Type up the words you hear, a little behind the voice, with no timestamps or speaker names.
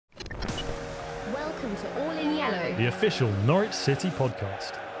Welcome to All in Yellow, the official Norwich City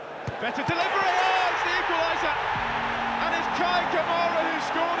podcast. Better delivery, it's the equaliser, and it's Kei Kamara who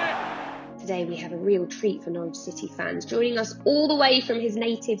scored it. Today we have a real treat for Norwich City fans. Joining us all the way from his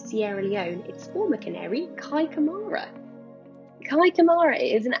native Sierra Leone, it's former Canary, Kei Kamara. Kei Kamara,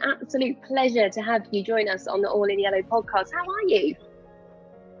 it is an absolute pleasure to have you join us on the All in Yellow podcast. How are you?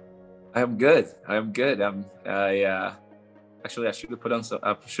 I'm good. Actually, I should have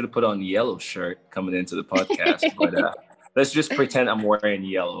put on a yellow shirt coming into the podcast, but let's just pretend I'm wearing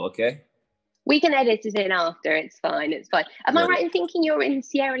yellow, okay? We can edit it in after. It's fine. Am I right in thinking you're in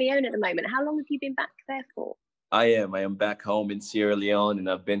Sierra Leone at the moment? How long have you been back there for? I am back home in Sierra Leone, and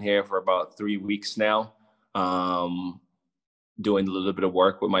I've been here for about 3 weeks now, doing a little bit of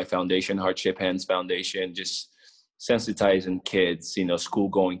work with my foundation, Hardship Hands Foundation, just sensitizing kids,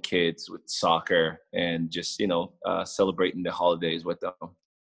 school-going kids with soccer, and just, celebrating the holidays with them.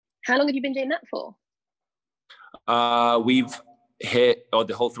 How long have you been doing that for? We've hit,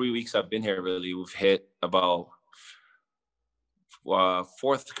 the whole 3 weeks I've been here, really, we've hit about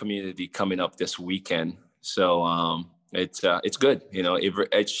fourth community coming up this weekend. So it's good.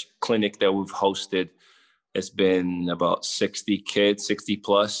 Each clinic that we've hosted, it's been about 60 kids, 60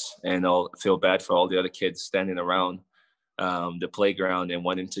 plus, and I'll feel bad for all the other kids standing around the playground and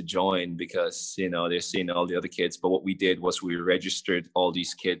wanting to join because, they're seeing all the other kids. But what we did was we registered all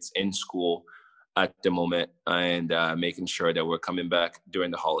these kids in school at the moment and making sure that we're coming back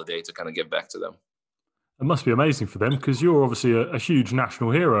during the holiday to kind of get back to them. It must be amazing for them because you're obviously a huge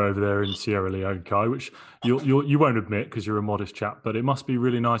national hero over there in Sierra Leone, Kei, which you won't admit because you're a modest chap, but it must be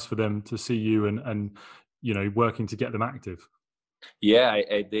really nice for them to see you and working to get them active. Yeah,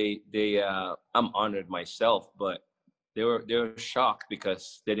 I'm honored myself, but they were shocked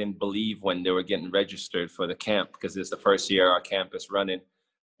because they didn't believe when they were getting registered for the camp because it's the first year our camp is running.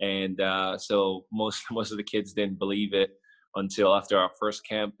 And so most of the kids didn't believe it until after our first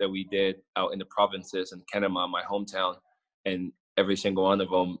camp that we did out in the provinces in Panama, my hometown. And every single one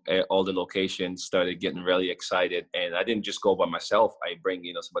of them, all the locations started getting really excited. And I didn't just go by myself. I bring,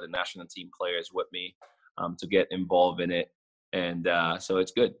 some of the national team players with me to get involved in it. And so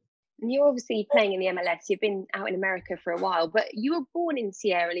it's good. And you're obviously playing in the MLS. You've been out in America for a while, but you were born in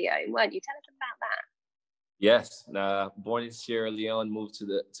Sierra Leone, weren't you? Tell us about that. Yes, born in Sierra Leone, moved to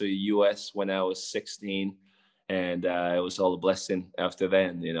the U.S. when I was 16, and it was all a blessing after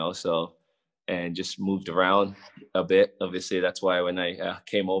then, and just moved around a bit. Obviously, that's why when I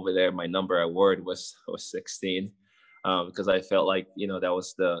came over there, my number at Word was 16, because I felt like that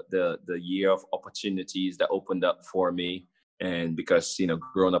was the year of opportunities that opened up for me, and because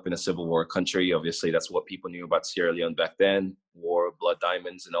growing up in a civil war country, obviously that's what people knew about Sierra Leone back then, war, blood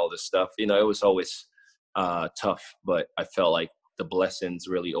diamonds, and all this stuff. It was always tough, but I felt like the blessings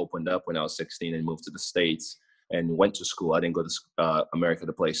really opened up when I was 16 and moved to the States and went to school. I didn't go to America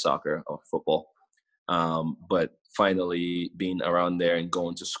to play soccer or football, but finally being around there and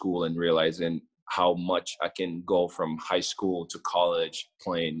going to school and realizing how much I can go from high school to college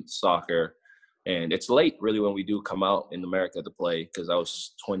playing soccer. And it's late really when we do come out in America to play, because I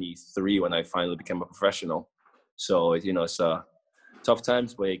was 23 when I finally became a professional. So it's tough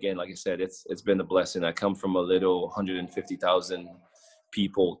times, but again, like I said, it's been a blessing. I come from a little 150,000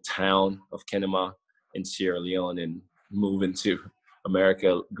 people town of Kenema in Sierra Leone, and moving to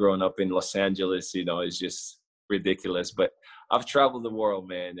America, growing up in Los Angeles, is just ridiculous. But I've traveled the world,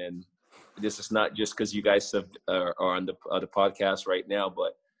 man, and this is not just because you guys are on the podcast right now,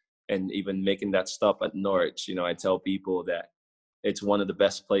 and even making that stop at Norwich, I tell people that it's one of the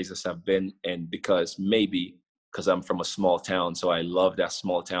best places I've been, and because I'm from a small town, so I love that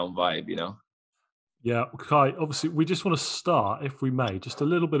small town vibe, Yeah, Kei, obviously, we just want to start, if we may, just a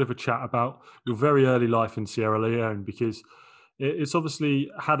little bit of a chat about your very early life in Sierra Leone, because it's obviously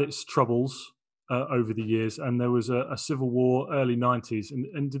had its troubles over the years, and there was a civil war, early 90s.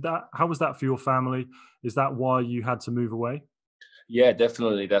 And how was that for your family? Is that why you had to move away? Yeah,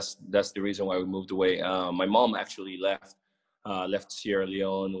 definitely. That's the reason why we moved away. My mom actually left Sierra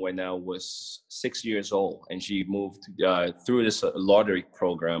Leone when I was 6 years old, and she moved through this lottery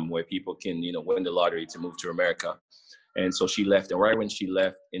program where people can, win the lottery to move to America. And so she left, and right when she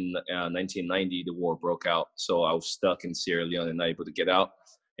left in 1990, the war broke out. So I was stuck in Sierra Leone and not able to get out.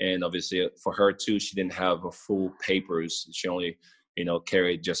 And obviously for her too, she didn't have a full papers. She only,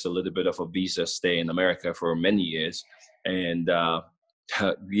 carried just a little bit of a visa stay in America for many years. And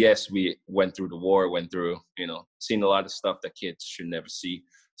yes, we went through the war, seen a lot of stuff that kids should never see.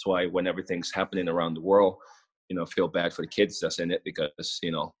 That's why when everything's happening around the world, feel bad for the kids that's in it, because,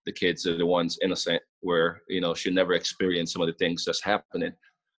 the kids are the ones innocent should never experience some of the things that's happening.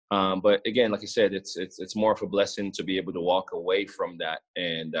 But again, like I said, it's more of a blessing to be able to walk away from that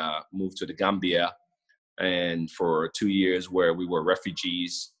and move to the Gambia. And for 2 years where we were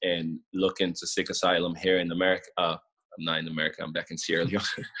refugees and looking to seek asylum here in America. I'm not in America, I'm back in Sierra Leone.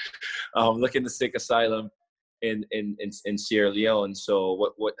 Looking to seek asylum in Sierra Leone.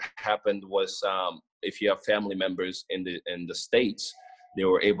 So what happened was, if you have family members in the States, they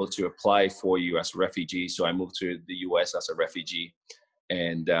were able to apply for you as a refugee. So I moved to the US as a refugee.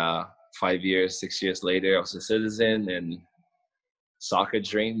 And 5 years, 6 years later, I was a citizen, and soccer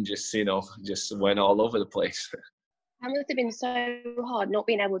dream just went all over the place. That must have been so hard not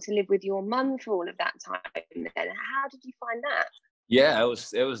being able to live with your mum for all of that time. Then how did you find that? Yeah,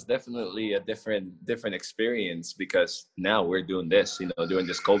 it was definitely a different experience, because now we're doing this, during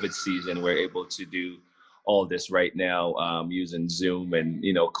this COVID season, we're able to do all this right now, using Zoom and,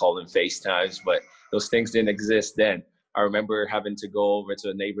 calling FaceTimes, but those things didn't exist then. I remember having to go over to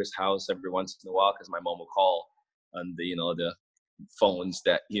a neighbor's house every once in a while because my mom would call on the phones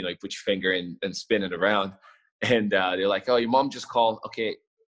that, you put your finger in and spin it around. And they're like, oh, your mom just called. Okay,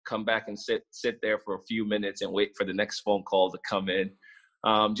 come back and sit there for a few minutes and wait for the next phone call to come in.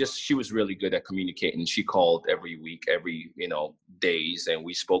 She was really good at communicating. She called every week, every, days, and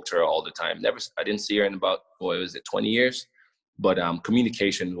we spoke to her all the time. I didn't see her in about, 20 years? But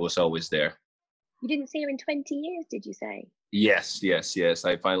communication was always there. You didn't see her in 20 years, did you say? Yes.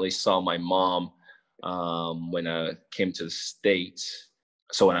 I finally saw my mom when I came to the States.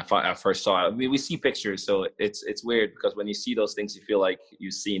 So when I first saw her, we see pictures, so it's weird because when you see those things, you feel like you're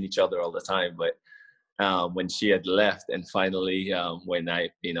seeing each other all the time. But when she had left, and finally when I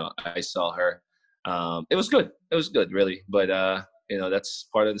saw her, it was good. It was good, really. But that's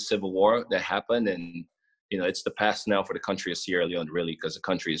part of the civil war that happened, and it's the past now for the country of Sierra Leone, really, because the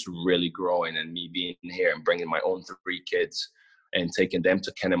country is really growing. And me being here and bringing my own 3 kids and taking them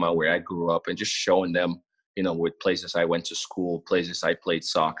to Kenema, where I grew up, and just showing them, with places I went to school, places I played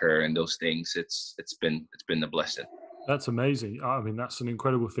soccer, and those things, it's been a blessing. That's amazing. I mean, that's an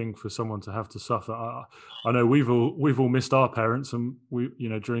incredible thing for someone to have to suffer. I know we've all missed our parents, and we,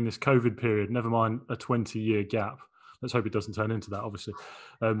 during this COVID period, never mind a 20-year gap. Let's hope it doesn't turn into that, obviously.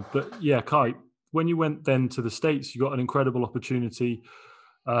 But yeah, Kei, when you went then to the States, you got an incredible opportunity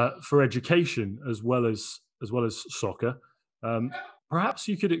for education as well as soccer. Perhaps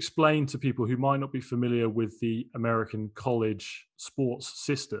you could explain to people who might not be familiar with the American college sports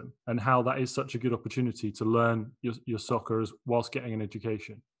system and how that is such a good opportunity to learn your soccer whilst getting an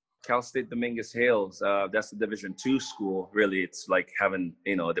education. Cal State Dominguez Hills, that's the Division II school. Really, it's like having,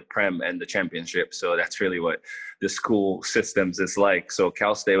 the Prem and the championship. So that's really what the school systems is like. So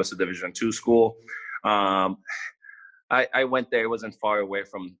Cal State was a Division II school. I went there. It wasn't far away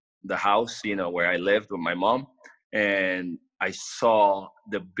from the house, where I lived with my mom. And I saw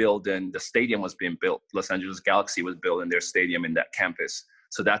the building, the stadium was being built. Los Angeles Galaxy was building their stadium in that campus.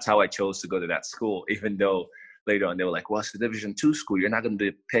 So that's how I chose to go to that school, even though later on they were like, well, it's the Division II school. You're not going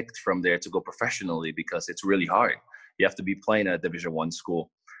to be picked from there to go professionally because it's really hard. You have to be playing at a Division I school.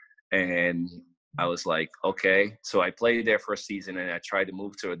 And I was like, okay. So I played there for a season, and I tried to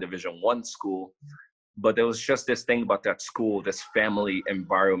move to a Division I school. But there was just this thing about that school, this family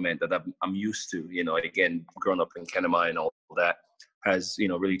environment that I'm used to, again, growing up in Kenema and all that has,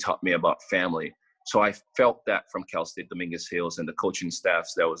 really taught me about family. So I felt that from Cal State Dominguez Hills and the coaching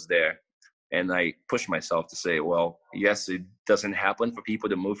staffs that was there. And I pushed myself to say, well, yes, it doesn't happen for people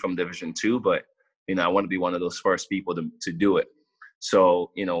to move from Division II, but, I want to be one of those first people to do it.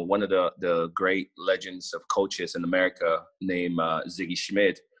 So, one of the great legends of coaches in America named Ziggy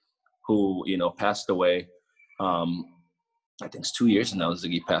Schmidt, who, passed away. I think it's 2 years now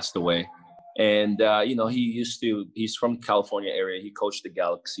Ziggy passed away. And, he's from California area. He coached the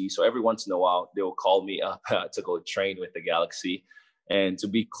Galaxy. So every once in a while, they will call me up to go train with the Galaxy. And to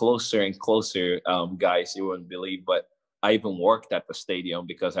be closer and closer, guys, you wouldn't believe, but I even worked at the stadium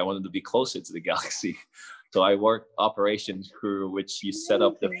because I wanted to be closer to the Galaxy. So I worked operations crew, which you set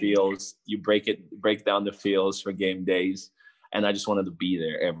up the fields, you break down the fields for game days. And I just wanted to be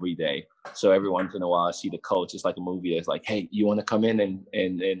there every day. So every once in a while, I see the coach. It's like a movie. It's like, hey, you want to come in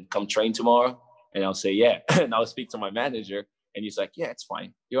and come train tomorrow? And I'll say, yeah. And I'll speak to my manager. And he's like, yeah, it's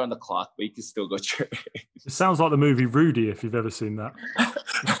fine. You're on the clock, but you can still go train. It sounds like the movie Rudy, if you've ever seen that.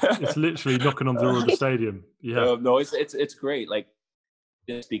 It's literally knocking on the door of the stadium. Yeah. No, it's great. Like,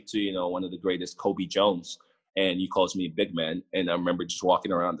 I speak to, one of the greatest, Kobe Jones. And he calls me big man. And I remember just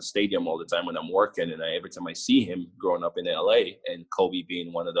walking around the stadium all the time when I'm working. And every time I see him growing up in LA, and Kobe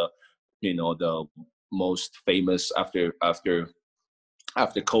being one of the, the most famous after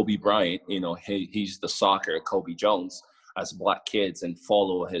Kobe Bryant, he's the soccer Kobe Jones. as black kids and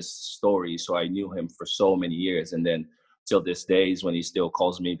follow his story. So I knew him for so many years. And then till this day is when he still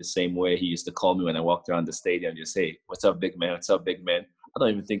calls me the same way he used to call me when I walked around the stadium, just, hey, what's up, big man? What's up, big man? I don't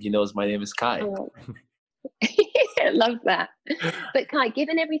even think he knows my name is Kei. Oh. I love that. But Kei,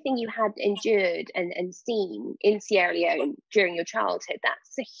 given everything you had endured and seen in Sierra Leone during your childhood,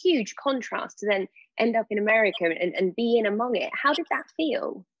 that's a huge contrast to then end up in America and be in among it. How did that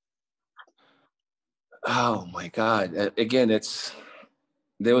feel? Oh my God. Again,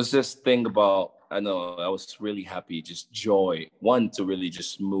 there was this thing about, I know I was really happy, just joy. One, to really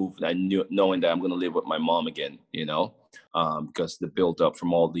just move. Knowing that I'm going to live with my mom again, because the build up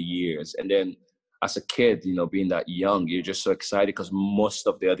from all the years. And then as a kid, being that young, you're just so excited because most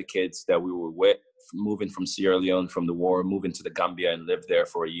of the other kids that we were with, moving from Sierra Leone from the war, moving to the Gambia and lived there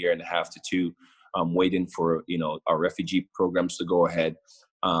for 1.5 to 2 years, waiting for, our refugee programs to go ahead.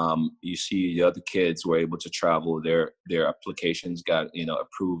 You see the other kids were able to travel, their applications got,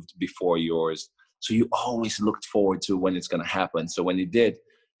 approved before yours. So you always looked forward to when it's going to happen. So when it did,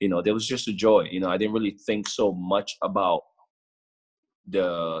 there was just a joy. I didn't really think so much about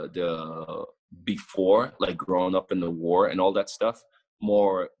the before, like growing up in the war and all that stuff,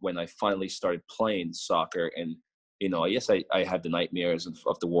 more when I finally started playing soccer. And yes, I had the nightmares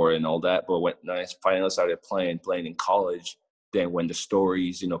of the war and all that, but when I finally started playing in college, then when the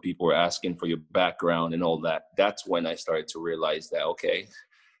stories, people were asking for your background and all that, that's when I started to realize that, okay,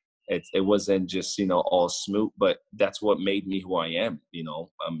 it wasn't just, all smooth, but that's what made me who I am.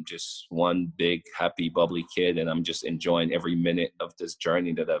 I'm just one big, happy, bubbly kid, and I'm just enjoying every minute of this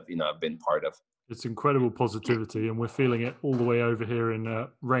journey that I've been part of. It's incredible positivity, and we're feeling it all the way over here in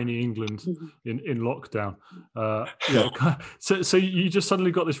rainy England in lockdown. So you just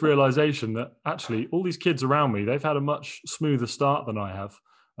suddenly got this realization that actually all these kids around me, they've had a much smoother start than I have.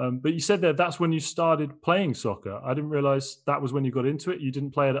 But you said that's when you started playing soccer. I didn't realize that was when you got into it. You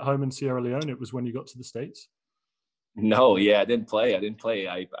didn't play it at home in Sierra Leone. It was when you got to the States. No, yeah, I didn't play.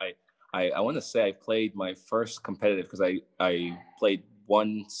 I want to say I played my first competitive, because I played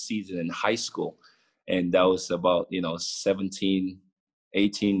one season in high school, and that was about 17,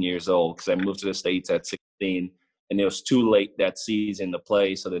 18 years old, because I moved to the States at 16, and it was too late that season to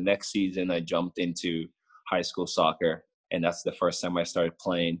play. So the next season I jumped into high school soccer, and that's the first time I started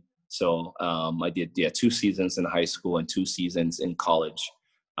playing. So I did 2 seasons in high school and 2 seasons in college.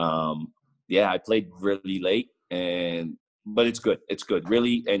 I played really late, but it's good. It's good,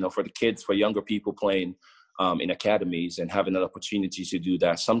 really. For the kids, for younger people playing in academies and having an opportunity to do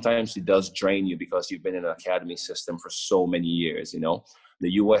that. Sometimes it does drain you because you've been in an academy system for so many years.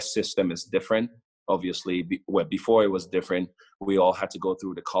 The U.S. system is different. Obviously, before it was different, we all had to go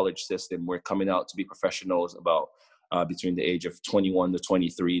through the college system. We're coming out to be professionals about between the age of 21 to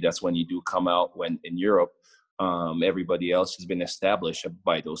 23. That's when you do come out. When in Europe, everybody else has been established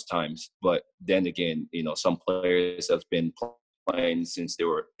by those times. But then again, some players have been playing since they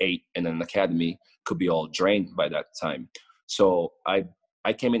were 8 in an academy could be all drained by that time. So I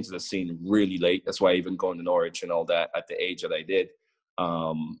came into the scene really late. That's why I even going to Norwich and all that at the age that I did.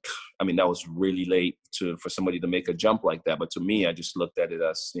 That was really late for somebody to make a jump like that. But to me, I just looked at it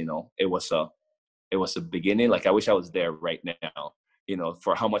as, it was a beginning. Like, I wish I was there right now,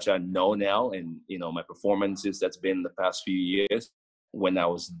 for how much I know now and, my performances that's been the past few years. When I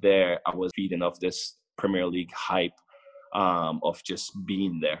was there, I was feeding off this Premier League hype of just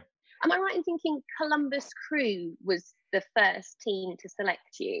being there. Am I right in thinking Columbus Crew was the first team to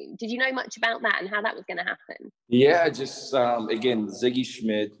select you? Did you know much about that and how that was going to happen? Yeah, just again, Ziggy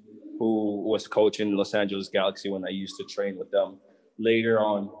Schmidt, who was coaching Los Angeles Galaxy when I used to train with them, later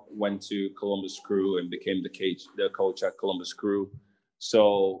on went to Columbus Crew and became the coach at Columbus Crew.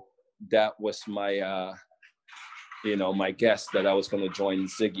 So that was my my guess that I was going to join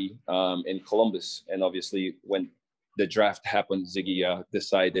Ziggy in Columbus. And obviously, when the draft happened, Ziggy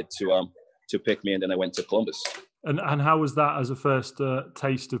decided to pick me, and then I went to Columbus. And how was that as a first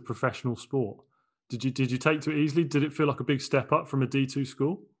taste of professional sport? Did you take to it easily? Did it feel like a big step up from a D2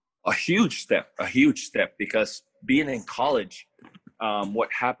 school? A huge step, because being in college,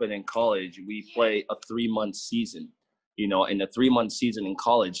 what happened in college, we play a 3-month season, in a 3-month season in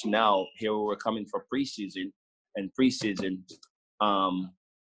college. Now here we're coming for preseason, and preseason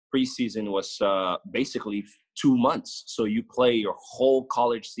was basically 2 months. So you play your whole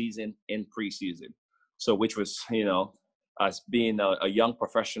college season in preseason. So which was, as being a young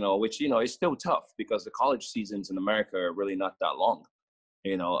professional, which, is still tough because the college seasons in America are really not that long,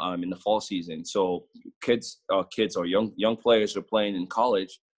 in the fall season. So kids or young players are playing in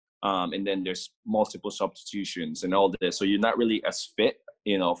college. And then there's multiple substitutions and all this. So you're not really as fit,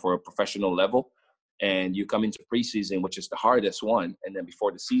 for a professional level. and you come into preseason, which is the hardest one. And then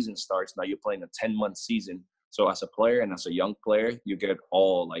before the season starts, now you're playing a 10-month season. So as a player and as a young player, you get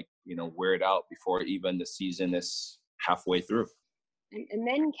all like, wear out before even the season is halfway through. And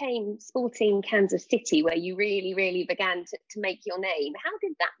then came Sporting Kansas City, where you really, really began to make your name. How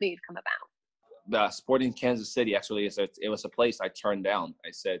did that move come about? The Sporting Kansas City, actually, it was a place I turned down.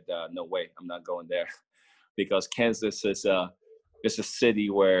 I said, no way, I'm not going there. Because Kansas is a city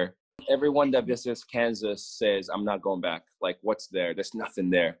where everyone that visits Kansas says, I'm not going back. Like, what's there? There's nothing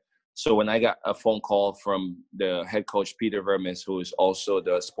there. So when I got a phone call from the head coach, Peter Vermes, who is also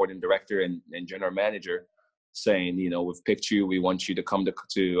the sporting director and general manager, saying, we've picked you. We want you to come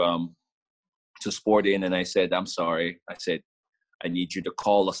to Sporting. And I said, I'm sorry. I said, I need you to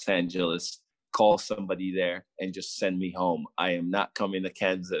call Los Angeles, call somebody there, and just send me home. I am not coming to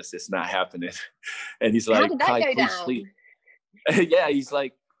Kansas. It's not happening. And he's like, how did that Kai, go please down? sleep. Yeah, he's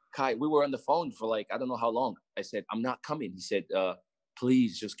like, Kai, we were on the phone for like, I don't know how long. I said, I'm not coming. He said,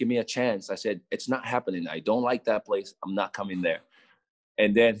 please just give me a chance. I said, it's not happening. I don't like that place. I'm not coming there.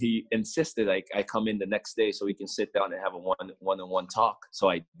 And then he insisted I come in the next day so we can sit down and have a one-on-one talk. So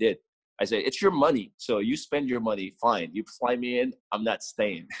I did. I said, it's your money. So you spend your money, fine. You fly me in, I'm not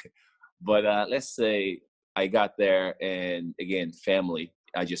staying. But let's say I got there, and again, family.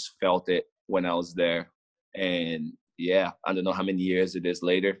 I just felt it when I was there. And yeah, I don't know how many years it is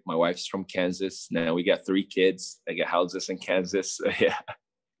later. My wife's from Kansas. Now we got 3 kids. I got houses in Kansas. Yeah.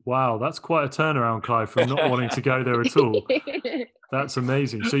 Wow, that's quite a turnaround, Kai, from not wanting to go there at all. That's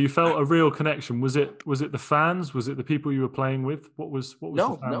amazing. So you felt a real connection. Was it the fans? Was it the people you were playing with? What was the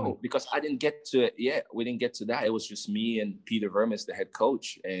family? No, because I didn't get to it yet. We didn't get to that. It was just me and Peter Vermes, the head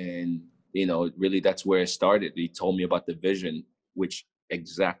coach. And, really that's where it started. He told me about the vision, which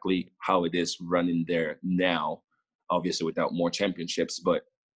exactly how it is running there now, obviously without more championships, but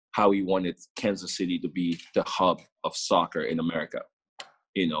how he wanted Kansas City to be the hub of soccer in America.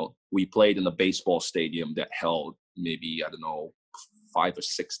 We played in a baseball stadium that held maybe, 5,000 or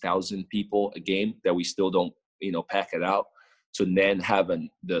 6,000 people a game, that we still don't, pack it out. So then having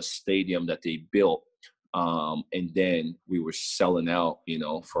the stadium that they built, and then we were selling out,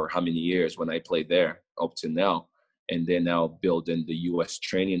 for how many years when I played there up to now, and then now building the U.S.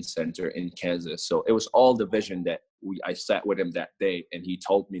 training center in Kansas. So it was all the vision that I sat with him that day, and he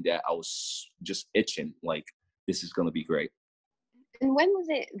told me that. I was just itching, like, this is going to be great. And when was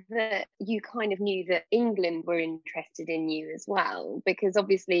it that you kind of knew that England were interested in you as well? Because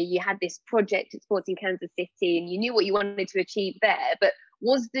obviously you had this project at Sporting Kansas City and you knew what you wanted to achieve there. But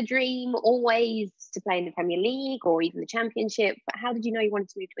was the dream always to play in the Premier League or even the Championship? But how did you know you wanted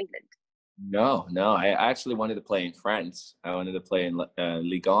to move to England? No. I actually wanted to play in France. I wanted to play in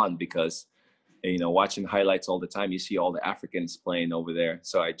Ligue 1 because, watching highlights all the time, you see all the Africans playing over there.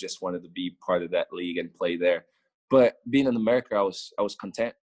 So I just wanted to be part of that league and play there. But being in America, I was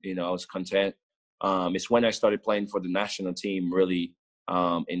content. I was content. It's when I started playing for the national team, really,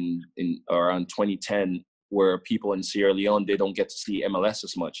 in around 2010, where people in Sierra Leone, they don't get to see MLS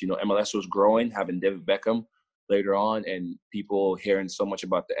as much. MLS was growing, having David Beckham later on, and people hearing so much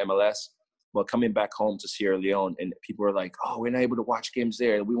about the MLS. But coming back home to Sierra Leone, and people were like, "Oh, we're not able to watch games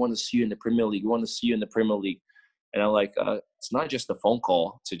there. We want to see you in the Premier League. We want to see you in the Premier League." And I'm like, it's not just a phone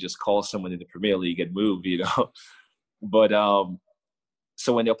call to just call someone in the Premier League and move, But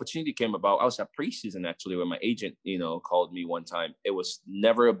so when the opportunity came about, I was at preseason actually when my agent, called me one time. It was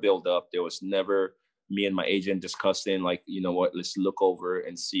never a build up. There was never me and my agent discussing like, what, let's look over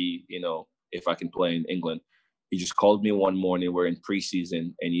and see, if I can play in England. He just called me one morning. We're in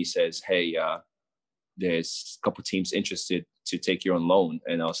preseason, and he says, "Hey, there's a couple teams interested to take you on loan."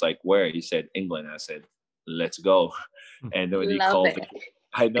 And I was like, "Where?" He said, "England." I said, "Let's go." And when he called me,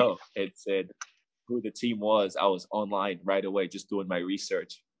 I know, it said who the team was. I was online right away, just doing my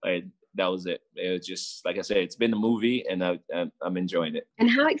research. And that was it. It was just, like I said, it's been a movie, and I'm enjoying it. And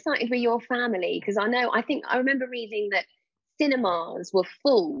how excited were your family? Because I remember reading that cinemas were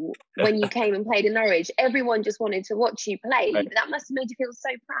full when you came and played in Norwich. Everyone just wanted to watch you play. But that must have made you feel so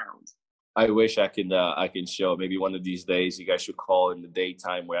proud. I wish I can show. Maybe one of these days you guys should call in the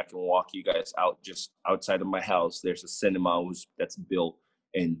daytime where I can walk you guys out just outside of my house. There's a cinema that's built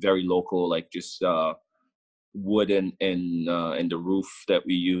and very local, like just wooden and the roof that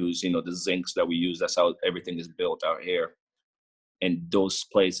we use, the zincs that we use. That's how everything is built out here. And those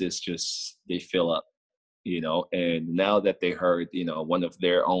places just, they fill up, and now that they heard, one of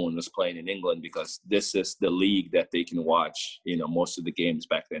their own was playing in England, because this is the league that they can watch, most of the games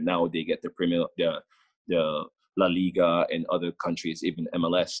back then. Now they get the La Liga and other countries, even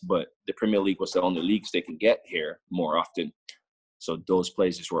MLS, but the Premier League was the only leagues they can get here more often. So those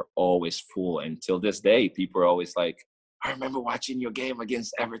places were always full. And till this day, people are always like, I remember watching your game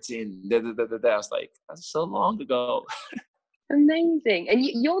against Everton. Da, da, da, da, da. I was like, that's so long ago. Amazing. And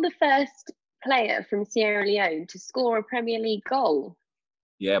you're the first player from Sierra Leone to score a Premier League goal.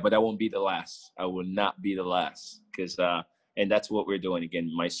 Yeah, but I won't be the last. I will not be the last, because and that's what we're doing.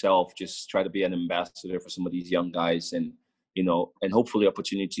 Again, myself, just try to be an ambassador for some of these young guys, and and hopefully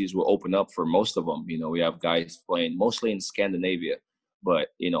opportunities will open up for most of them. We have guys playing mostly in Scandinavia, but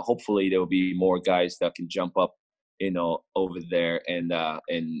hopefully there will be more guys that can jump up, over there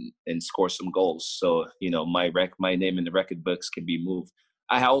and score some goals. So my name in the record books can be moved.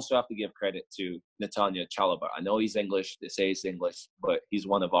 I also have to give credit to Netanya Chalaba. I know he's English. They say he's English, but he's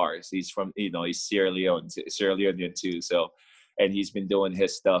one of ours. He's from, he's Sierra Leonean too. So, and he's been doing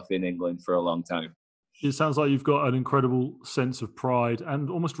his stuff in England for a long time. It sounds like you've got an incredible sense of pride and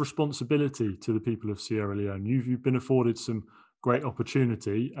almost responsibility to the people of Sierra Leone. You've been afforded some great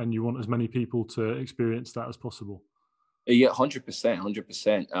opportunity, and you want as many people to experience that as possible. Yeah,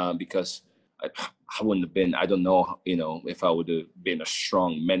 100%, because I wouldn't have been, I don't know, if I would have been as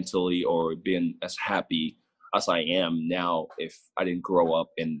strong mentally or been as happy as I am now if I didn't grow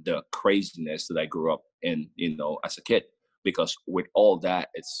up in the craziness that I grew up in, as a kid. Because with all that,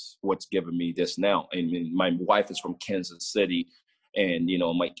 it's what's given me this now. I mean, my wife is from Kansas City, and,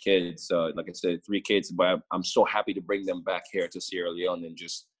 my kids, like I said, 3 kids, but I'm so happy to bring them back here to Sierra Leone, and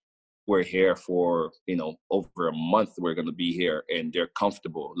just, we're here for, over a month. We're going to be here, and they're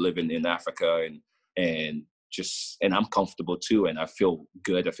comfortable living in Africa, and I'm comfortable too. And I feel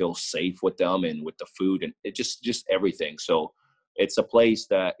good. I feel safe with them and with the food, and it just everything. So it's a place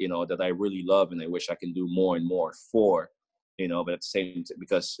that, that I really love, and I wish I can do more and more for, but at the same time,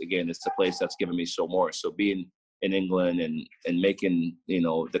 because again, it's a place that's given me so more. So being in England and making,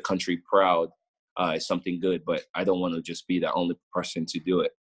 the country proud is something good, but I don't want to just be the only person to do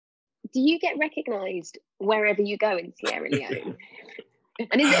it. Do you get recognised wherever you go in Sierra Leone?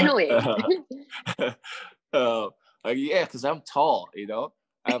 And is it annoying? Yeah, because I'm tall,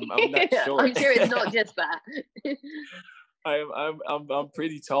 I'm not short. I'm sure it's not just that. I'm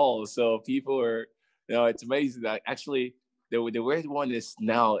pretty tall, so people are, it's amazing. That actually, the weird one is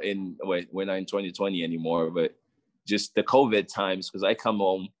now we're not in 2020 anymore, but just the COVID times, because I come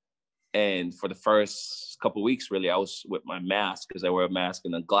home, and for the first couple of weeks, really, I was with my mask, because I wear a mask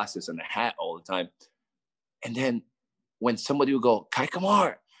and the glasses and a hat all the time. And then when somebody would go, Kei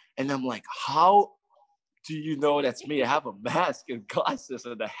Kamara, and I'm like, how do you know that's me? I have a mask and glasses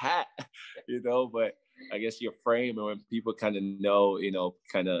and a hat, but I guess your frame, and when people kind of know,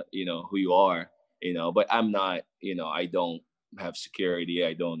 who you are, but I'm not, I don't have security.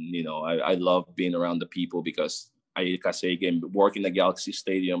 I don't, I love being around the people, because like I say again, working at Galaxy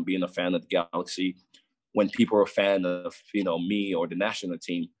Stadium, being a fan of the Galaxy, when people are a fan of, me or the national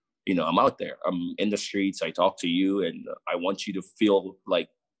team, I'm out there. I'm in the streets. I talk to you, and I want you to feel like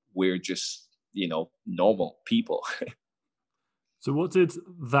we're just, normal people. So what did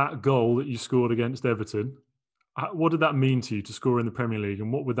that goal that you scored against Everton, what did that mean to you to score in the Premier League,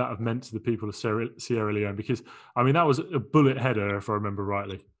 and what would that have meant to the people of Sierra Leone? Because, I mean, that was a bullet header, if I remember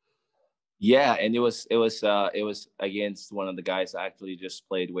rightly. Yeah, and it was against one of the guys I actually just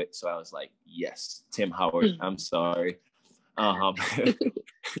played with. So I was like, yes, Tim Howard. I'm sorry. But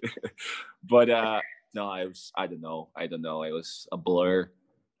no, I don't know. It was a blur.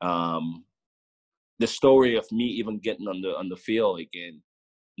 The story of me even getting on the field again,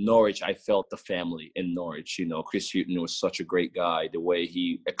 Norwich, I felt the family in Norwich. Chris Hughton was such a great guy. The way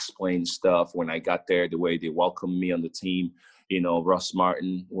he explained stuff when I got there, the way they welcomed me on the team. Russ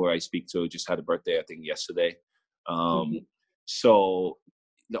Martin, who I speak to, just had a birthday, I think, yesterday. So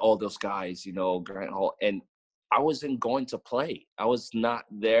all those guys, Grant Hall, and I wasn't going to play. I was not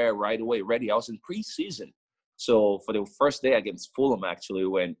there right away ready. I was in preseason. So for the first day against Fulham, actually,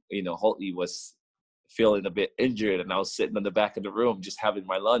 when, Holtley was feeling a bit injured, and I was sitting in the back of the room just having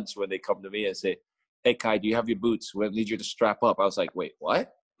my lunch, when they come to me and say, hey, Kai, do you have your boots? We need you to strap up. I was like, wait,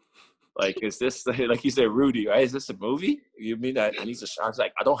 what? Like, is this, like you said, Rudy, right? Is this a movie? You mean I need to, I was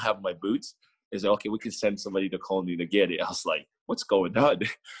like, I don't have my boots. They said, okay, we can send somebody to call me to get it. I was like, what's going on?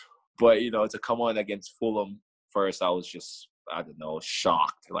 But, to come on against Fulham first, I was just, I don't know,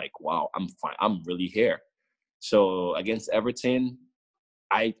 shocked. Like, wow, I'm fine. I'm really here. So against Everton,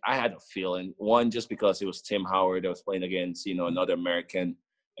 I had a feeling, one, just because it was Tim Howard I was playing against, another American.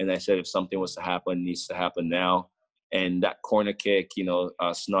 And I said, if something was to happen, it needs to happen now. And that corner kick,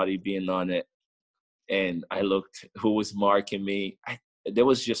 Snotty being on it. And I looked who was marking me. There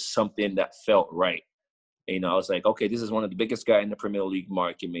was just something that felt right. I was like, okay, this is one of the biggest guys in the Premier League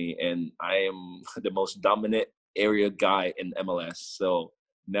marking me. And I am the most dominant area guy in MLS. So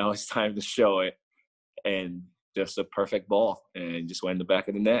now it's time to show it, and just a perfect ball, and just went in the back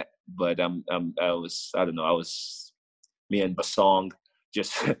of the net. But I don't know, I was me and Basong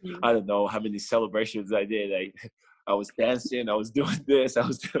just I don't know how many celebrations I did. I was dancing, I was doing this, I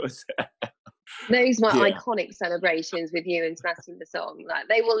was doing that. Those were Yeah. iconic celebrations with you and Sebastian the song. Like,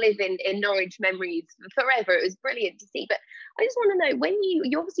 they will live in Norwich memories forever. It was brilliant to see. But I just want to know, when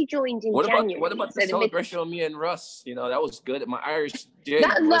you obviously joined in January. What about the celebration of me and Russ? You know, that was good. My Irish jig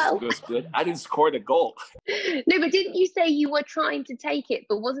was good. I didn't score the goal. No, but didn't you say you were trying to take it?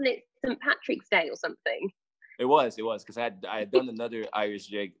 But wasn't it St. Patrick's Day or something? It was because I had done another Irish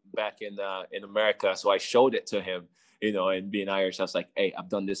jig back in America, so I showed it to him. You know, and being Irish, I was like, hey, I've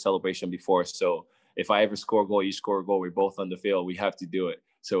done this celebration before, so if I ever score a goal, you score a goal, we're both on the field, we have to do it.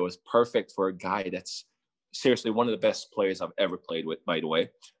 So it was perfect for a guy that's seriously one of the best players I've ever played with, by the way,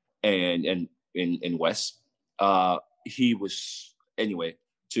 and in West. He was, anyway,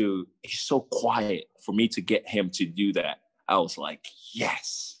 he's so quiet. For me to get him to do that, I was like,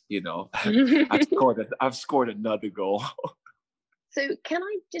 yes, you know, I've scored another goal. So can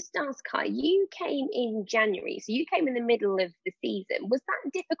I just ask, Kai, you came in January, so you came in the middle of the season. Was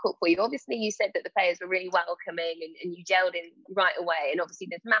that difficult for you? Obviously, you said that the players were really welcoming and you gelled in right away. And obviously,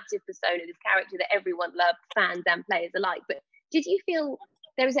 this massive persona, this character that everyone loved, fans and players alike. But did you feel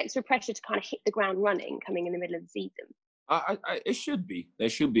there was extra pressure to kind of hit the ground running coming in the middle of the season? It should be. There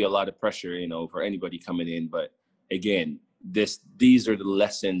should be a lot of pressure, you know, for anybody coming in. But again, these are the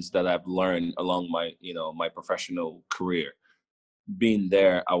lessons that I've learned along my professional career. Being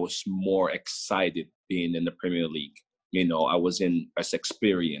there, I was more excited being in the Premier League. You know, I was as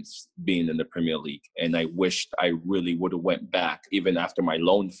experienced being in the Premier League, and I wished I really would have went back even after my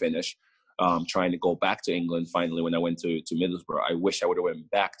loan finish, trying to go back to England finally when I went to Middlesbrough. I wish I would have went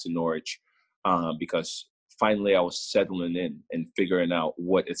back to Norwich because finally I was settling in and figuring out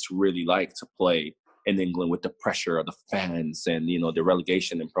what it's really like to play in England with the pressure of the fans and, you know, the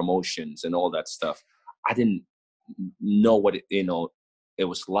relegation and promotions and all that stuff. I didn't know what it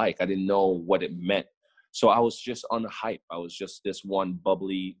was like. I didn't know what it meant. So I was just on the hype. I was just this one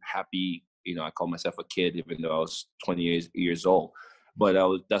bubbly, happy, you know, I call myself a kid, even though I was 20 years old.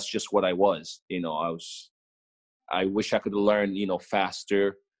 But that's just what I was. You know, I wish I could have learned, you know,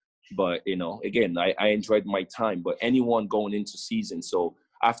 faster. But, you know, again, I enjoyed my time. But anyone going into season, so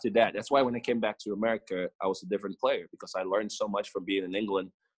after that's why when I came back to America, I was a different player, because I learned so much from being in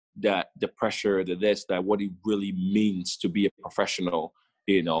England, that the pressure, that what it really means to be a professional,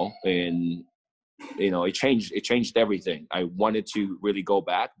 you know, and, you know, it changed everything. I wanted to really go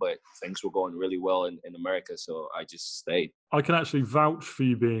back, but things were going really well in America, so I just stayed. I can actually vouch for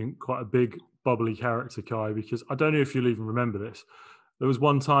you being quite a big, bubbly character, Kai, because I don't know if you'll even remember this. There was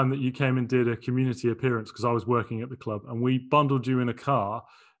one time that you came and did a community appearance because I was working at the club, and we bundled you in a car.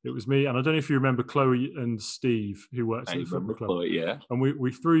 It was me, and I don't know if you remember Chloe and Steve, who works at the football club. Chloe, yeah. And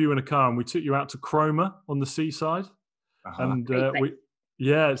we threw you in a car and we took you out to Cromer on the seaside. Uh-huh. And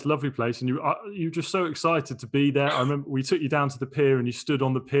it's a lovely place. And you were just so excited to be there. I remember we took you down to the pier and you stood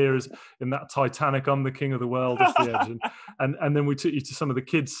on the pier as in that Titanic, I'm the king of the world off the edge. And then we took you to some of the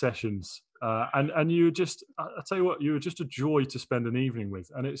kids' sessions. And you were just, I tell you what, you were just a joy to spend an evening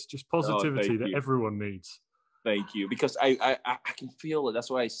with. And it's just positivity that everyone needs. Thank you. Because I can feel it.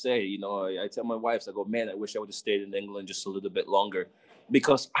 That's why I say, you know, I tell my wife, I go, man, I wish I would have stayed in England just a little bit longer,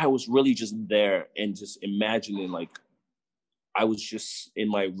 because I was really just there and just imagining, like, I was just in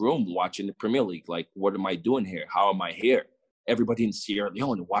my room watching the Premier League. Like, what am I doing here? How am I here? Everybody in Sierra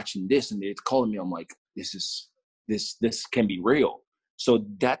Leone watching this and it's calling me. I'm like, this can be real. So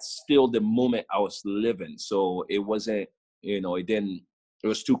that's still the moment I was living. So it wasn't, you know, it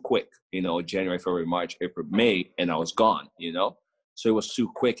was too quick, you know, January, February, March, April, May, and I was gone, you know? So it was too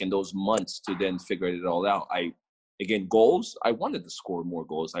quick in those months to then figure it all out. Goals, I wanted to score more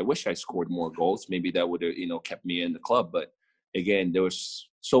goals. I wish I scored more goals. Maybe that would have, you know, kept me in the club. But again, there was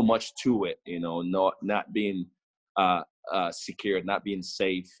so much to it, you know, not being secure, not being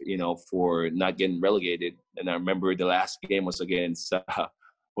safe, you know, for not getting relegated. And I remember the last game was against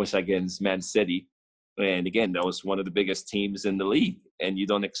Man City. And again, that was one of the biggest teams in the league. And you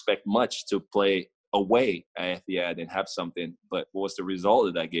don't expect much to play away at Etihad and have something. But what was the result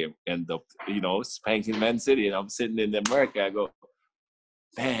of that game? End up, you know, spanking Man City. And I'm sitting in America. I go,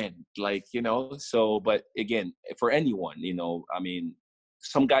 man, like, you know. So, but again, for anyone, you know, I mean,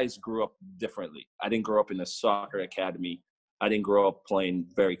 some guys grew up differently. I didn't grow up in a soccer academy. I didn't grow up playing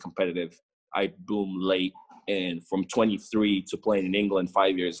very competitive. I boomed late. And from 23 to playing in England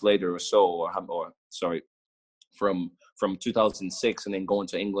 5 years later or so, from 2006 and then going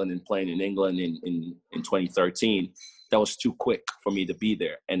to England and playing in England in 2013. That was too quick for me to be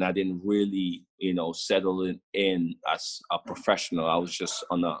there, and I didn't really, settle in as a professional. I was just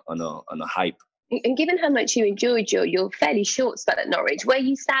on a hype. And given how much you enjoyed your fairly short spell at Norwich, were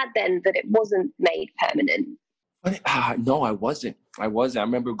you sad then that it wasn't made permanent? No, I wasn't. I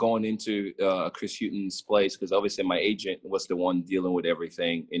remember going into Chris Hughton's place because obviously my agent was the one dealing with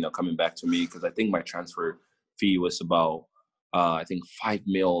everything, coming back to me, because I think my transfer fee was about, I think $5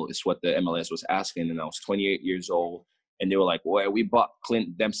 million is what the MLS was asking, and I was 28 years old, and they were like, well, we bought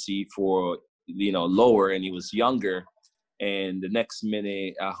Clint Dempsey for, lower, and he was younger. And the next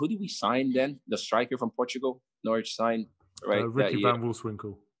minute, who did we sign then? The striker from Portugal, Norwich signed, right? Ricky Van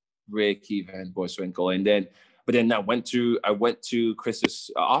Wolfswinkel. Ricky Van Wolfswinkel. And then, but then I went to Chris's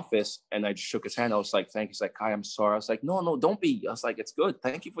office and I just shook his hand. I was like, thank you. He's like, Kai, I'm sorry. I was like, no, don't be. I was like, it's good.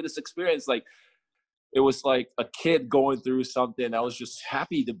 Thank you for this experience. Like, it was like a kid going through something. I was just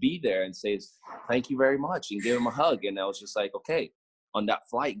happy to be there and say, thank you very much, and give him a hug. And I was just like, okay, on that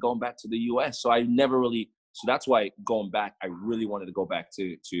flight, going back to the US. So I never really, so that's why going back, I really wanted to go back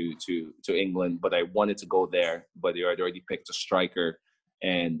to England, but I wanted to go there, but they had already picked a striker.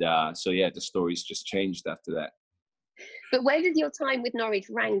 And so, yeah, the stories just changed after that. But where does your time with Norwich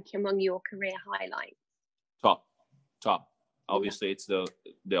rank among your career highlights? Top. Obviously, it's the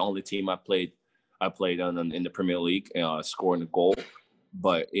only team I played on in the Premier League, scoring a goal.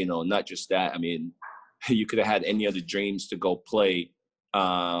 But, not just that. I mean, you could have had any other dreams to go play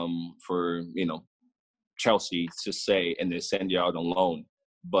for, Chelsea to say, and they send you out on loan.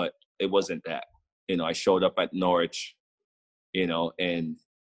 But it wasn't that. I showed up at Norwich, and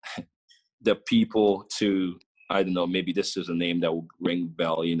the people to, I don't know, maybe this is a name that will ring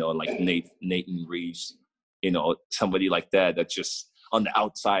bell, like Nathan Reeves, somebody like that's just on the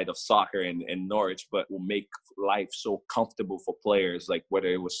outside of soccer and Norwich, but will make life so comfortable for players, like whether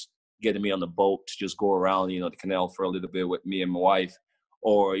it was getting me on the boat to just go around, the canal for a little bit with me and my wife,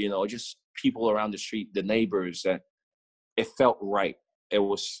 or, just people around the street, the neighbors, that it felt right. It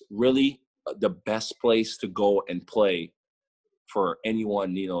was really the best place to go and play for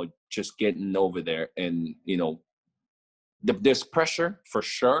anyone, just getting over there. And, there's pressure for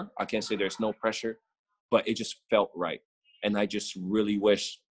sure. I can't say there's no pressure, but it just felt right. And I just really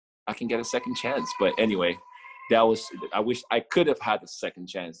wish I can get a second chance. But anyway, I wish I could have had a second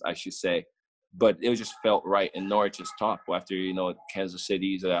chance, I should say. But it just felt right. And Norwich is top. After, Kansas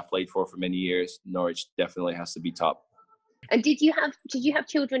City that I played for many years, Norwich definitely has to be top. And did you have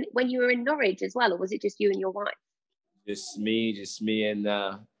children when you were in Norwich as well, or was it just you and your wife? Just me and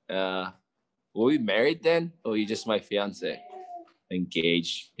were we married then? Or you just my fiance?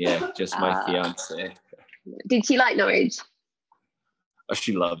 Engaged. Yeah, just my fiance. Did she like Norwich? Oh,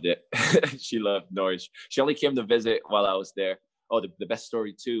 she loved it. She loved Norwich. She only came to visit while I was there. Oh, the best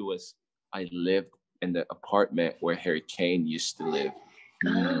story too was I lived in the apartment where Harry Kane used to live.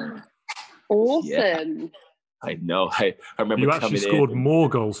 Awesome. Yeah. I know. I remember you actually scored more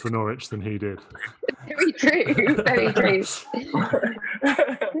goals for Norwich than he did. Very true. Very true.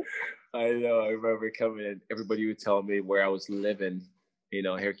 I know. I remember coming in. Everybody would tell me where I was living.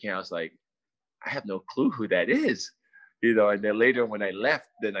 Harry Kane. I was like, I have no clue who that is. And then later when I left,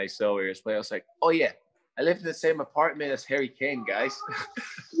 then I saw where he was playing. I was like, oh yeah, I lived in the same apartment as Harry Kane, guys.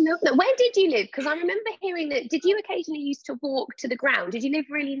 No. Where did you live? Because I remember hearing that. Did you occasionally used to walk to the ground? Did you live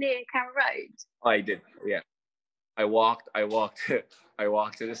really near Carrow Road? I did. Yeah. I walked to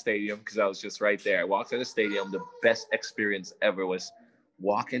the stadium because I was just right there. I walked to the stadium. The best experience ever was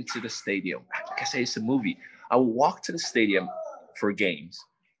walking to the stadium. I guess it's a movie. I would walk to the stadium for games.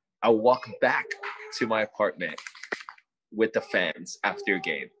 I would walk back to my apartment with the fans after a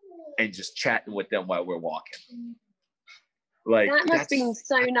game and just chatting with them while we're walking. Like that must be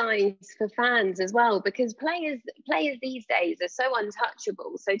so nice for fans as well, because players these days are so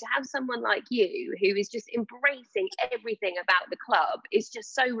untouchable. So to have someone like you who is just embracing everything about the club is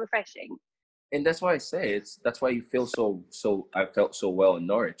just so refreshing. And that's why I say that's why you feel so I felt so well in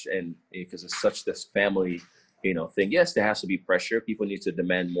Norwich, and because it's such this family, thing. Yes, there has to be pressure. People need to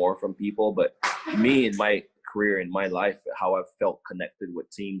demand more from people, but me in my career, in my life, how I've felt connected with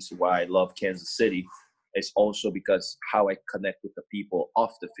teams, why I love Kansas City, it's also because how I connect with the people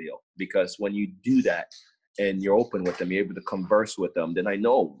off the field. Because when you do that and you're open with them, you're able to converse with them, then I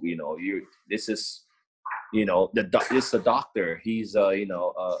know, this is the doctor. He's a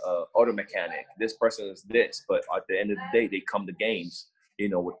auto mechanic. This person is this. But at the end of the day, they come to games,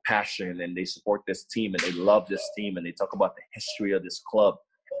 with passion, and they support this team and they love this team and they talk about the history of this club.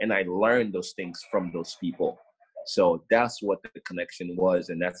 And I learned those things from those people. So that's what the connection was,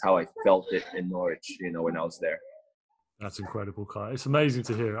 and that's how I felt it in Norwich, when I was there. That's incredible, Kai. It's amazing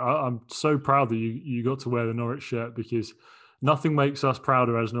to hear. I'm so proud that you got to wear the Norwich shirt, because nothing makes us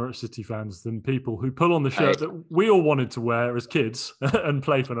prouder as Norwich City fans than people who pull on the shirt that we all wanted to wear as kids and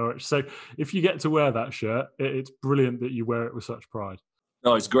play for Norwich. So if you get to wear that shirt, it's brilliant that you wear it with such pride.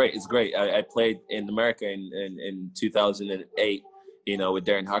 No, it's great. It's great. I played in America in 2008, with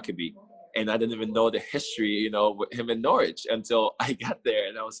Darren Huckabee. And I didn't even know the history, with him in Norwich until I got there.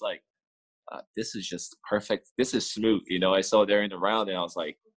 And I was like, this is just perfect. This is smooth. I saw Darren around and I was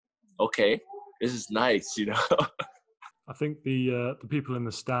like, okay, this is nice, I think the people in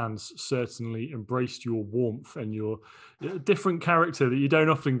the stands certainly embraced your warmth and your different character that you don't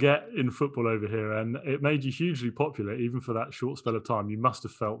often get in football over here, and it made you hugely popular even for that short spell of time. You must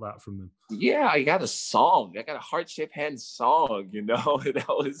have felt that from them. Yeah, I got a song. I got a heart-shaped hand song. That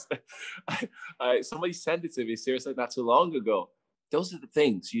was somebody sent it to me seriously not too long ago. Those are the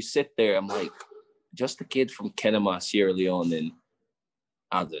things you sit there. I'm like, just a kid from Kenema, Sierra Leone, and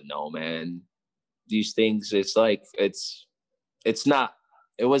I don't know, man. These things, it's like it's not.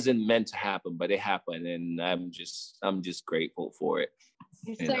 It wasn't meant to happen, but it happened, and I'm just grateful for it.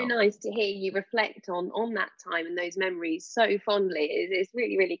 It's so nice to hear you reflect on that time and those memories so fondly. It's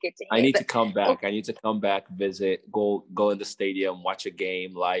really, really good to hear. I need to come back. I need to come back, visit, go in the stadium, watch a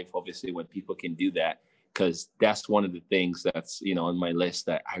game live. Obviously, when people can do that, because that's one of the things that's on my list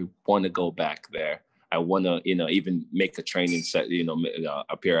that I want to go back there. I want to even make a training set.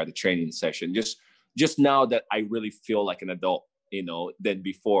 Appear at a training session. Just now that I really feel like an adult, than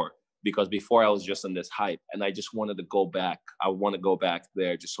before. Because before I was just on this hype, and I just wanted to go back. I want to go back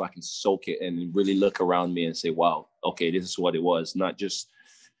there just so I can soak it and really look around me and say, wow, okay, this is what it was. Not just,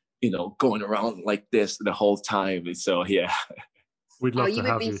 going around like this the whole time. And so, yeah. We'd love to have you.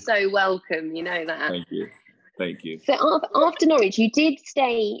 You would be so welcome, that. Thank you. So after Norwich, you did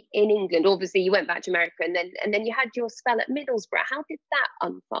stay in England. Obviously, you went back to America, and then you had your spell at Middlesbrough. How did that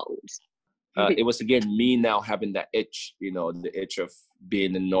unfold? It was, again, me now having that itch, the itch of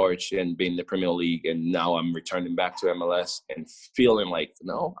being in Norwich and being in the Premier League. And now I'm returning back to MLS and feeling like,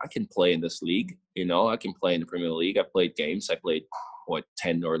 no, I can play in this league. I can play in the Premier League. I played games. I played,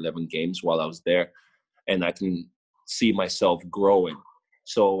 10 or 11 games while I was there. And I can see myself growing.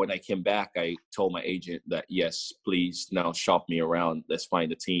 So when I came back, I told my agent that, yes, please now shop me around. Let's find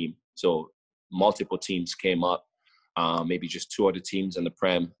a team. So multiple teams came up. Maybe just 2 other teams in the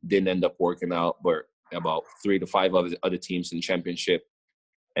Prem didn't end up working out, but about 3 to 5 other teams in Championship.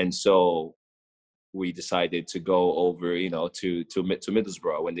 And so we decided to go over, to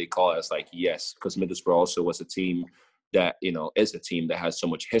Middlesbrough when they called us, like, yes, because Middlesbrough also was a team that, is a team that has so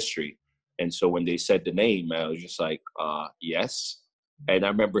much history. And so when they said the name, I was just like, yes. And I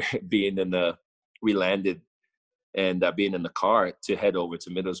remember we landed and being in the car to head over to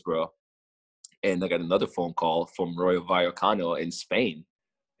Middlesbrough. And I got another phone call from Rayo Vallecano in Spain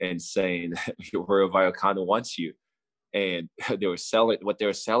and saying, Rayo Vallecano wants you. And what they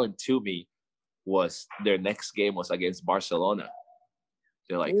were selling to me was their next game was against Barcelona.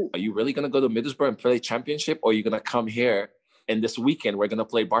 They're like, are you really going to go to Middlesbrough and play Championship? Or are you going to come here and this weekend we're going to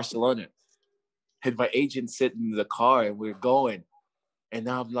play Barcelona? And my agent sitting in the car and we're going. And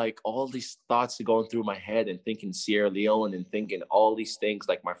now I'm like, all these thoughts are going through my head and thinking Sierra Leone and thinking all these things,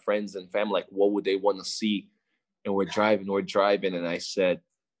 like my friends and family, like what would they want to see? And we're driving. And I said,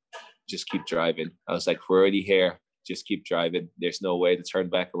 just keep driving. I was like, we're already here. Just keep driving. There's no way to turn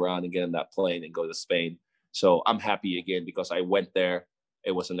back around and get on that plane and go to Spain. So I'm happy again because I went there.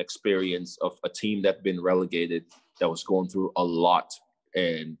 It was an experience of a team that had been relegated, that was going through a lot.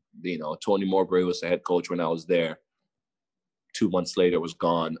 And, Tony Mowbray was the head coach when I was there. 2 months later was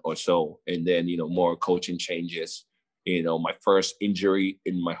gone or so. And then, more coaching changes. My first injury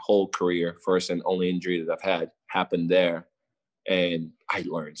in my whole career, first and only injury that I've had, happened there. And I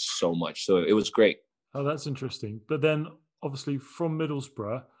learned so much. So it was great. Oh, that's interesting. But then obviously from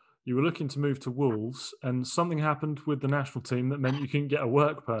Middlesbrough, you were looking to move to Wolves and something happened with the national team that meant you couldn't get a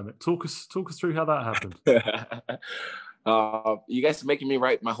work permit. Talk us through how that happened. You guys are making me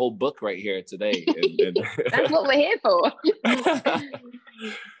write my whole book right here today. That's what we're here for.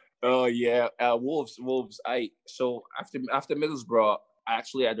 Oh yeah, Wolves. So after Middlesbrough,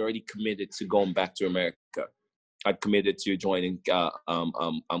 I'd already committed to going back to America. I'd committed to joining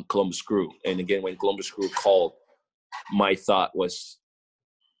Columbus Crew, and again, when Columbus Crew called, my thought was,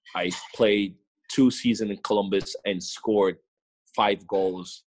 I played 2 seasons in Columbus and scored 5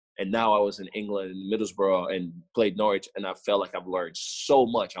 goals. And now I was in England, in Middlesbrough, and played Norwich, and I felt like I've learned so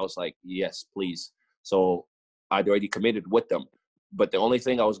much. I was like, yes, please. So I'd already committed with them. But the only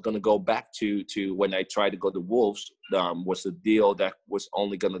thing I was going to go back to when I tried to go to Wolves was a deal that was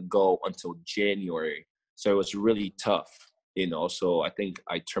only going to go until January. So it was really tough, you know. So I think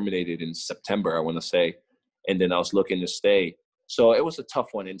I terminated in September, I want to say, and then I was looking to stay. So it was a tough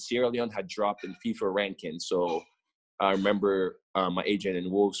one, and Sierra Leone had dropped in FIFA ranking. So I remember my agent and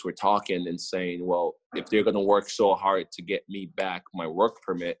Wolves were talking and saying, well, if they're going to work so hard to get me back my work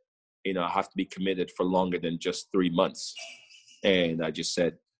permit, you know, I have to be committed for longer than just 3 months. And I just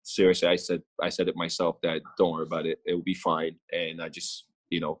said, seriously, I said it myself that don't worry about it. It will be fine. And I just,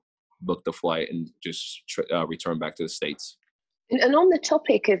 you know, booked the flight and just returned back to the States. And on the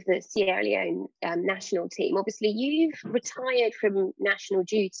topic of the Sierra Leone national team, obviously you've retired from national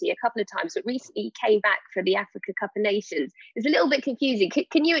duty a couple of times, but recently you came back for the Africa Cup of Nations. It's a little bit confusing.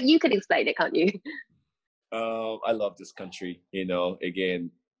 Can you could explain it, can't you? I love this country. You know, again,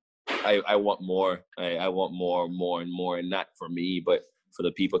 I want more. I want more, and not for me, but for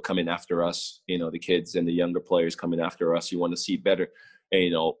the people coming after us, you know, the kids and the younger players coming after us. You want to see better. And,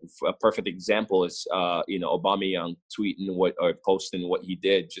 you know, a perfect example is, you know, Aubameyang tweeting or posting what he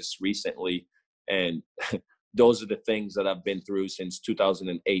did just recently. And those are the things that I've been through since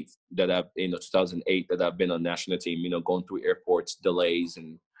 2008 that I've been on national team, you know, going through airports, delays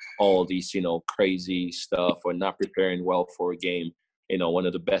and all these, you know, crazy stuff or not preparing well for a game. You know, one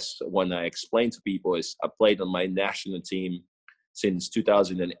of the best one I explain to people is I played on my national team since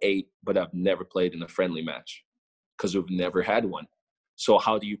 2008, but I've never played in a friendly match because we've never had one. So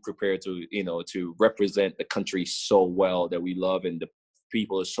how do you prepare to, you know, to represent the country so well that we love and the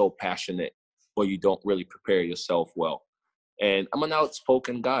people are so passionate, but you don't really prepare yourself well? And I'm an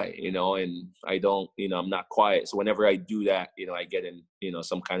outspoken guy, you know, and I don't, you know, I'm not quiet. So whenever I do that, you know, I get in, you know,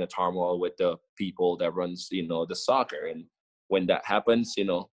 some kind of turmoil with the people that runs, you know, the soccer. And when that happens, you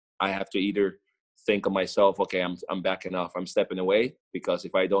know, I have to either think of myself, okay, I'm backing off, I'm stepping away, because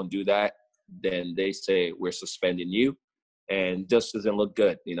if I don't do that, then they say we're suspending you. And just doesn't look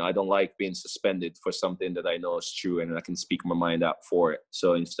good. You know, I don't like being suspended for something that I know is true and I can speak my mind out for it.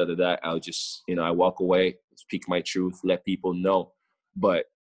 So instead of that, I'll just, you know, I walk away, speak my truth, let people know. But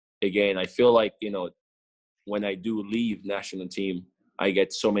again, I feel like, you know, when I do leave national team, I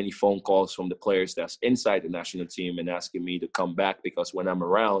get so many phone calls from the players that's inside the national team and asking me to come back, because when I'm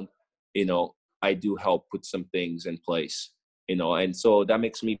around, you know, I do help put some things in place, you know, and so that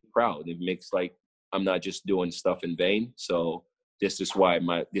makes me proud. It makes like, I'm not just doing stuff in vain. So this is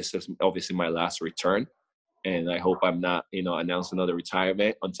obviously my last return. And I hope I'm not, you know, announce another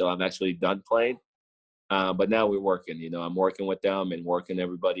retirement until I'm actually done playing. But now we're working, you know, I'm working with them and working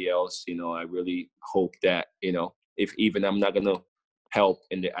everybody else. You know, I really hope that, you know, if even I'm not going to help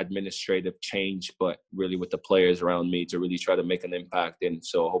in the administrative change, but really with the players around me to really try to make an impact. And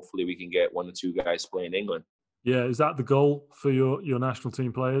so hopefully we can get 1 or 2 guys playing England. Yeah, is that the goal for your national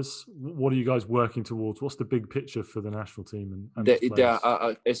team players? What are you guys working towards? What's the big picture for the national team and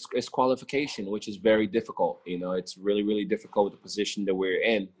it's qualification, which is very difficult. You know, it's really, really difficult with the position that we're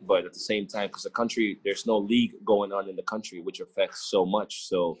in. But at the same time, because the country, there's no league going on in the country, which affects so much.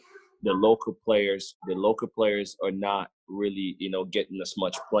 So the local players are not really, you know, getting as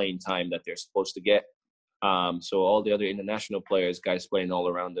much playing time that they're supposed to get. So all the other international players, guys playing all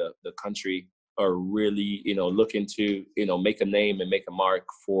around the country, are really, you know, looking to, you know, make a name and make a mark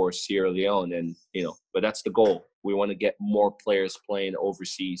for Sierra Leone. And, you know, but that's the goal. We want to get more players playing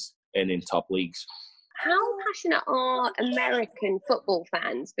overseas and in top leagues. How passionate are American football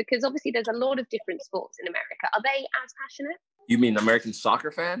fans? Because obviously there's a lot of different sports in America. Are they as passionate? You mean American soccer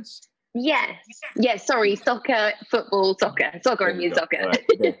fans? Yes. Yes, sorry, soccer, football, soccer. Soccer, I mean soccer.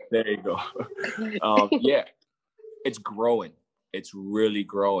 Right. There you go. Yeah, it's growing. It's really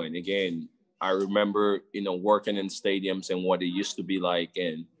growing. Again, I remember, you know, working in stadiums and what it used to be like,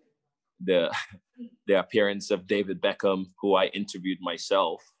 and the appearance of David Beckham, who I interviewed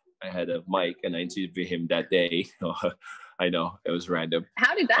myself. I had a mic and I interviewed him that day. I know, it was random.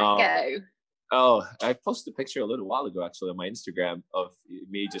 How did that go? Oh, I posted a picture a little while ago, actually, on my Instagram of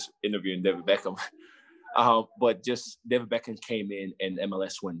me just interviewing David Beckham. But just David Beckham came in and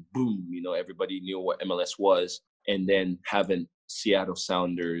MLS went boom. You know, everybody knew what MLS was. And then having Seattle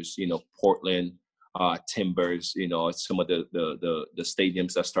Sounders, you know, Portland Timbers, you know, some of the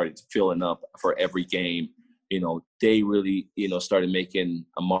stadiums that started filling up for every game, you know, they really, you know, started making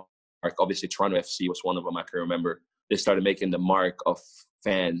a mark. Obviously, Toronto FC was one of them, I can remember. They started making the mark of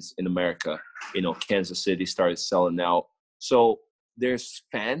fans in America. You know, Kansas City started selling out. So there's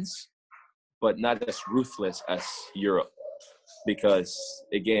fans, but not as ruthless as Europe. Because,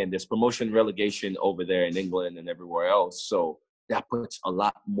 again, there's promotion relegation over there in England and everywhere else. So that puts a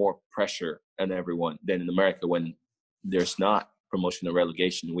lot more pressure on everyone than in America when there's not. promotion and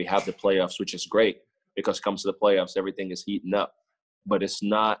relegation. We have the playoffs, which is great because comes to the playoffs, everything is heating up, but it's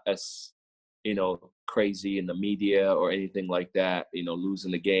not as, crazy in the media or anything like that,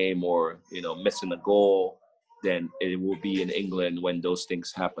 losing the game or, missing a goal, than it will be in England when those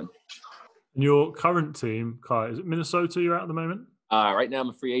things happen. And your current team, Kai, is it Minnesota you're at the moment? Right now I'm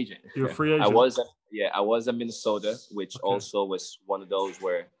a free agent. You're a free agent? I was at Minnesota, which also was one of those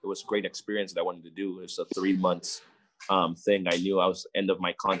where it was a great experience that I wanted to do. It was a 3 months thing. I knew I was end of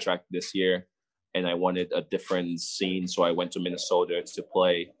my contract this year and I wanted a different scene. So I went to Minnesota to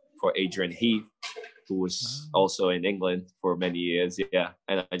play for Adrian Heath, who was also in England for many years. Yeah.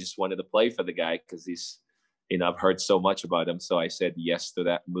 And I just wanted to play for the guy because he's, I've heard so much about him. So I said yes to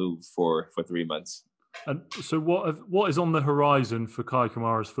that move for 3 months. And so what is on the horizon for Kei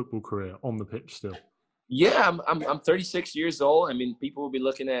Kamara's football career on the pitch still? Yeah, I'm 36 years old. I mean, people will be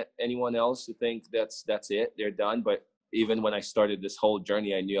looking at anyone else to think that's it. They're done. But even when I started this whole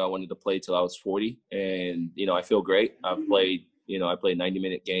journey, I knew I wanted to play till I was 40. And, I feel great. I've played, I played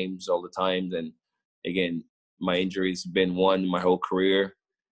 90-minute games all the time. And again, my injuries have been one my whole career.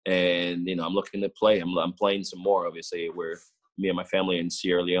 And, I'm looking to play. I'm playing some more, obviously. We're me and my family in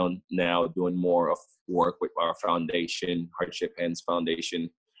Sierra Leone now doing more of work with our foundation, Hardship Hands Foundation.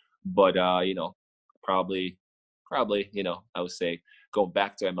 But, probably, I would say go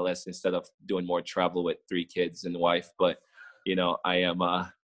back to MLS instead of doing more travel with 3 kids and wife. But,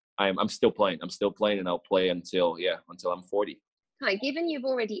 I'm still playing. I'm still playing and I'll play until I'm 40. Hi, given you've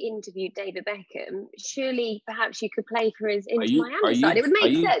already interviewed David Beckham, surely perhaps you could play for his Inter Miami side. It would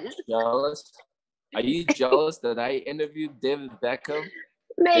make sense. Jealous? Are you jealous that I interviewed David Beckham?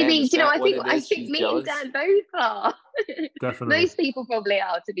 Maybe. Dan, I think me jealous? and Dan both are. Definitely. Most people probably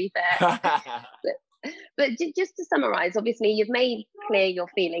are, to be fair. But just to summarise, obviously you've made clear your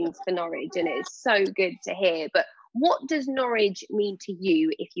feelings for Norwich and it's so good to hear. But what does Norwich mean to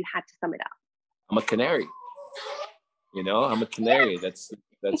you if you had to sum it up? I'm a Canary. I'm a Canary. That's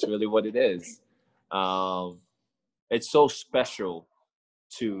really what it is. It's so special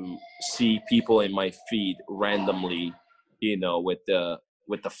to see people in my feed randomly, with the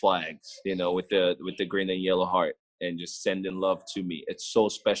flags, with the green and yellow heart, and just sending love to me. It's so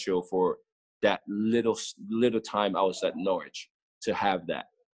special for that little time I was at Norwich to have that.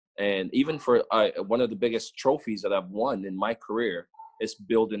 And even for one of the biggest trophies that I've won in my career is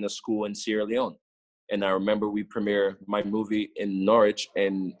building a school in Sierra Leone. And I remember we premiered my movie in Norwich,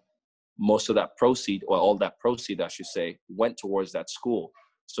 and most of that proceed, or all that proceed, I should say, went towards that school.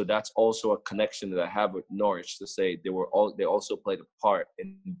 So that's also a connection that I have with Norwich to say they also played a part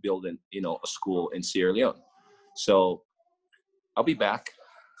in building, a school in Sierra Leone. So I'll be back.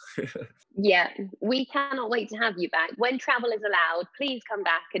 Yeah, we cannot wait to have you back. When travel is allowed, please come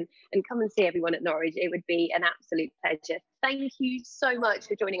back and come and see everyone at Norwich. It would be an absolute pleasure. Thank you so much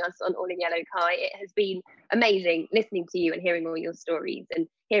for joining us on All in Yellow, Kai. It has been amazing listening to you and hearing all your stories and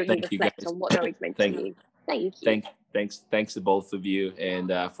hearing you reflect on what Norwich meant to you. Thank you. Thanks to both of you.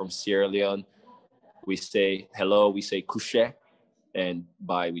 And from Sierra Leone, we say hello, we say couche, and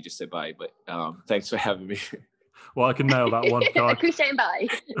bye, we just say bye. But thanks for having me. Well, I can nail that one, Kai. Couche and bye.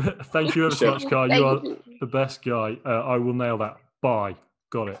 Thank you ever so much, Kai. You are the best guy. I will nail that. Bye.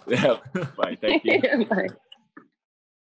 Got it. Bye. Thank you. Bye.